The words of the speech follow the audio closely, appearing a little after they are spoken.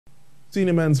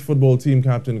Senior men's football team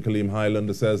captain Khaleem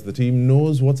Hyland says the team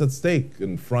knows what's at stake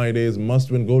in Friday's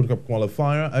must-win Gold Cup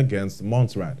qualifier against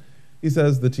Montserrat. He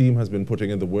says the team has been putting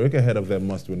in the work ahead of their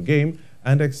must-win game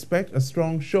and expect a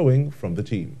strong showing from the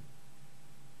team.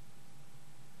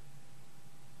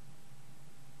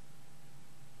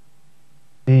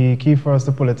 The key for us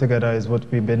to pull it together is what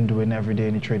we've been doing every day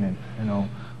in the training,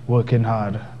 working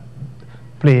hard,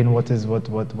 playing what is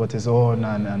on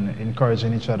and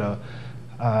encouraging each other.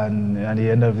 And at the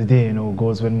end of the day,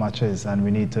 goals win matches, and we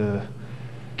need to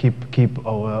keep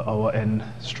our end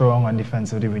strong, and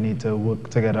defensively we need to work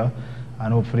together,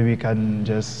 and hopefully we can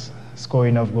just score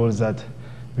enough goals that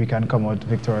we can come out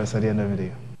victorious at the end of the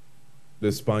day.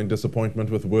 Despite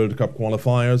disappointment with World Cup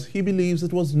qualifiers, he believes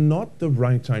it was not the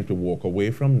right time to walk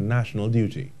away from national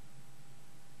duty.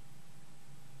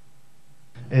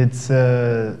 It's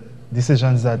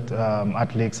decisions that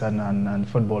athletes and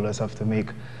footballers have to make.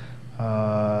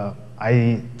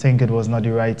 I think it was not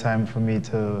the right time for me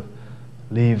to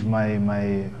leave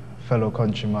my fellow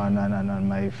countrymen and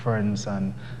my friends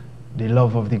and the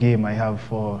love of the game I have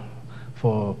for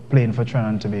playing for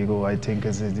Trinidad and Tobago. I think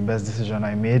is the best decision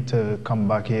I made to come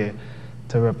back here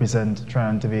to represent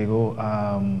Trinidad and Tobago.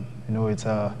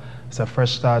 It's a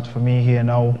fresh start for me here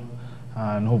now,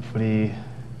 and hopefully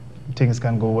things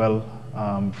can go well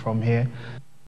from here.